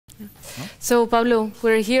Yeah. No? So Pablo,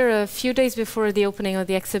 we're here a few days before the opening of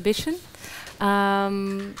the exhibition.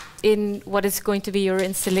 In what is going to be your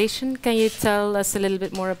installation. Can you tell us a little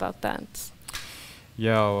bit more about that?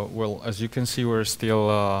 Yeah, well, as you can see, we're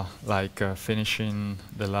still finishing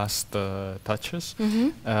the last touches.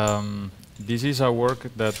 This is a work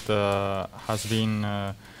that has been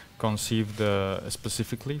conceived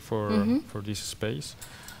specifically for this space.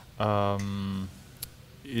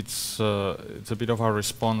 It's a bit of a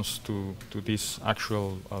response to this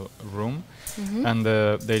actual room, and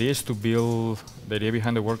the idea is to build. The idea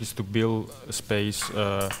behind the work is to build a space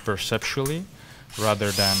perceptually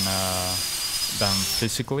rather than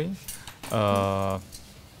physically.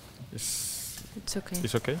 It's okay.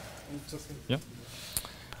 It's okay. It's okay. Yeah.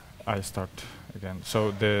 I start again.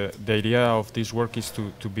 So the idea of this work is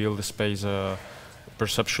to build a space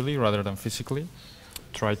perceptually rather than physically.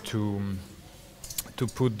 Try to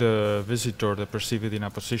put the visitor, the perceiver, in a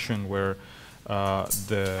position where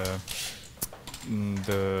the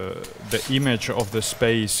image of the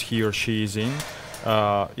space he or she is in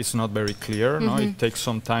is not very clear. No, it takes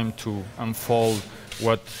some time to unfold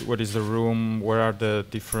what is the room, where are the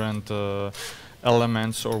different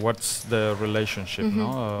elements, or what's the relationship.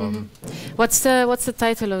 No? What's the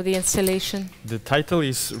title of the installation? The title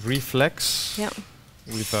is Reflex,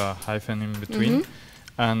 with a hyphen in between,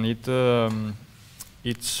 and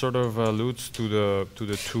it sort of alludes to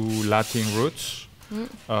the two Latin roots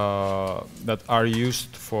that are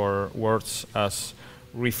used for words as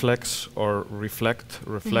reflex or reflect,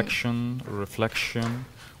 reflection, reflection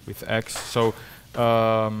with X. So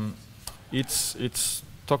it's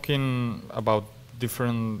talking about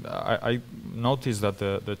different. I noticed that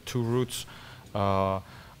the two roots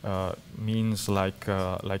means like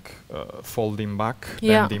folding back,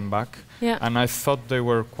 bending back, and I thought they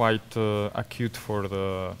were quite acute for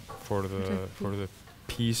the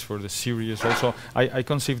piece, for the series. Also, I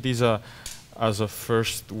conceived this as a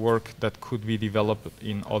first work that could be developed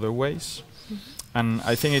in other ways, and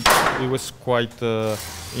I think it was quite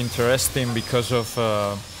interesting because of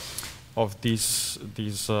this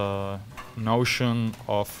notion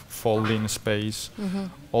of folding space.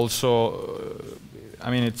 Also. I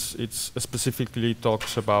mean, it's specifically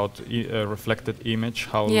talks about reflected image,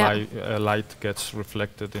 how light gets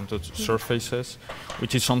reflected into surfaces,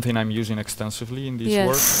 which is something I'm using extensively in this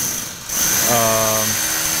work.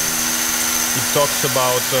 It talks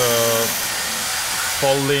about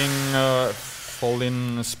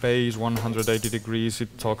folding space 180 degrees.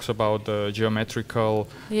 It talks about geometrical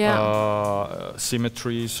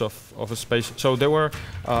symmetries of a space. So there were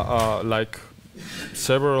like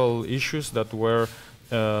several issues that were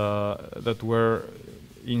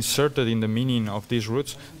inserted in the meaning of these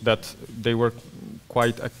roots, that they were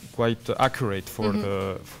quite accurate for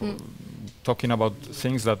talking about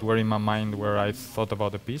things that were in my mind where I thought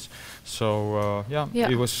about the piece. So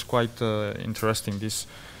it was quite interesting, these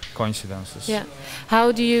coincidences. Yeah.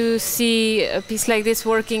 How do you see a piece like this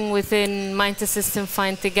working within Mind Assistant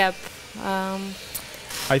Find the Gap?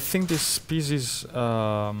 I think this piece is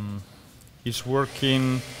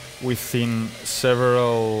working within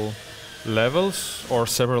several levels or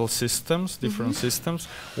several systems, different systems.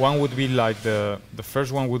 One would be like the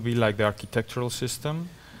first one would be like the architectural system,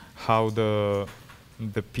 how the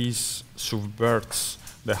piece subverts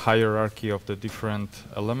the hierarchy of the different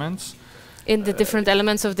elements. In the different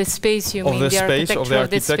elements of the space, you mean the space, of the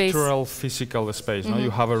architectural physical space. No?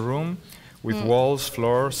 You have a room with walls,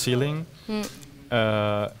 floor, ceiling.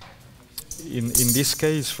 In this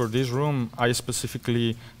case, for this room,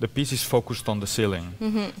 the piece is focused on the ceiling.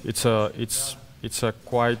 It's a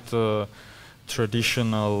quite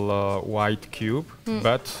traditional white cube,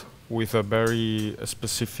 but with a very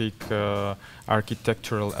specific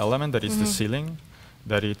architectural element, that is the ceiling.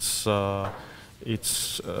 That it's a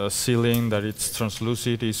ceiling that it's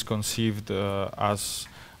translucent, is conceived as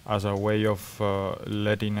a way of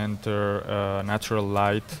letting enter natural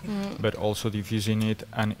light, but also diffusing it,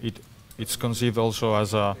 and it's conceived also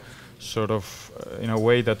as a sort of, in a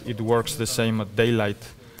way that it works the same at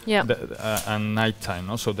daylight and nighttime.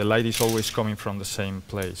 No? So the light is always coming from the same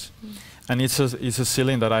place. And it's a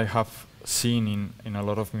ceiling that I have seen in a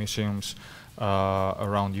lot of museums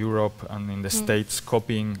around Europe and in the States,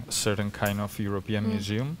 copying certain kind of European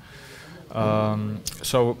museum.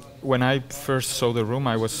 So when I first saw the room,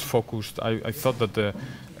 I was focused. I thought that the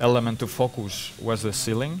element to focus was the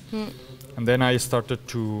ceiling. And then I started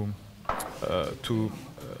to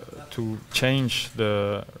change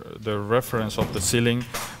the reference of the ceiling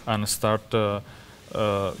and start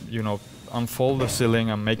unfold the ceiling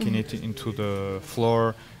and making it into the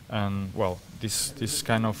floor, and well, this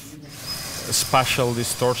kind of spatial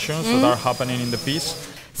distortions that are happening in the piece.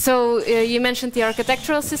 So you mentioned the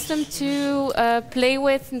architectural system to play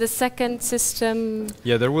with. The second system.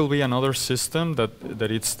 Yeah, there will be another system that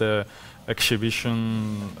it's the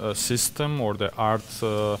exhibition system, or the art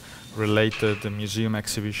related museum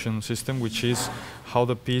exhibition system, which is how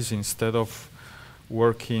the piece, instead of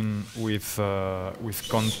working with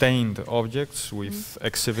contained objects, with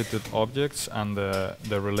exhibited objects, and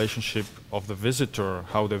the relationship of the visitor,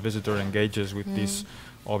 how the visitor engages with these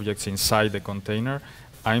objects inside the container.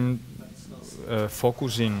 I'm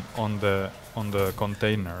focusing on the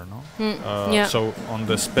container, no? So on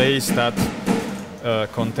the space that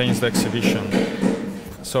contains the exhibition.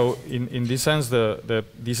 So in this sense,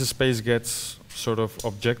 this space gets sort of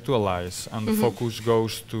objectualized, and the focus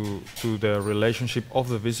goes to the relationship of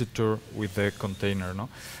the visitor with the container, no?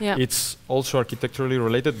 It's also architecturally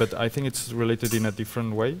related, but I think it's related in a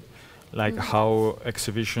different way, like how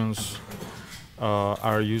exhibitions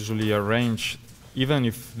are usually arranged. Even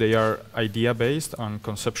if they are idea-based and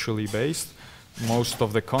conceptually based, most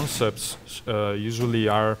of the concepts usually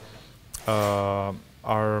are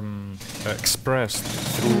expressed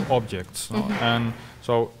through objects, no? And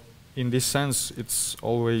so, in this sense, it's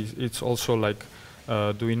also like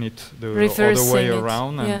doing it the other way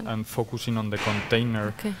around, and focusing on the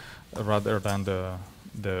container rather than the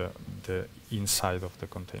inside of the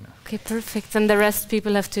container. Okay, perfect. And the rest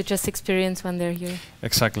people have to just experience when they're here.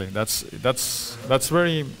 Exactly. That's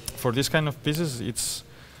very, for this kind of pieces,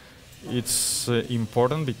 it's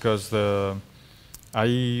important, because I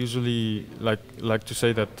usually like to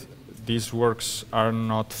say that these works are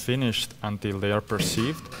not finished until they are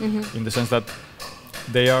perceived, in the sense that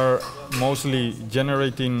they are mostly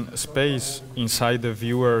generating space inside the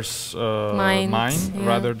viewer's mind,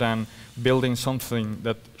 rather than building something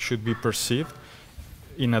that should be perceived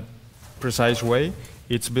in a precise way.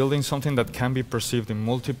 It's building something that can be perceived in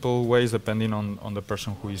multiple ways depending on the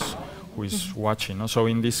person who is watching, no? So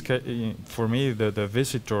in this case, for me, the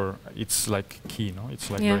visitor, it's like key, no? It's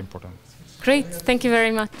like very important. Great, thank you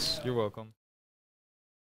very much. You're welcome.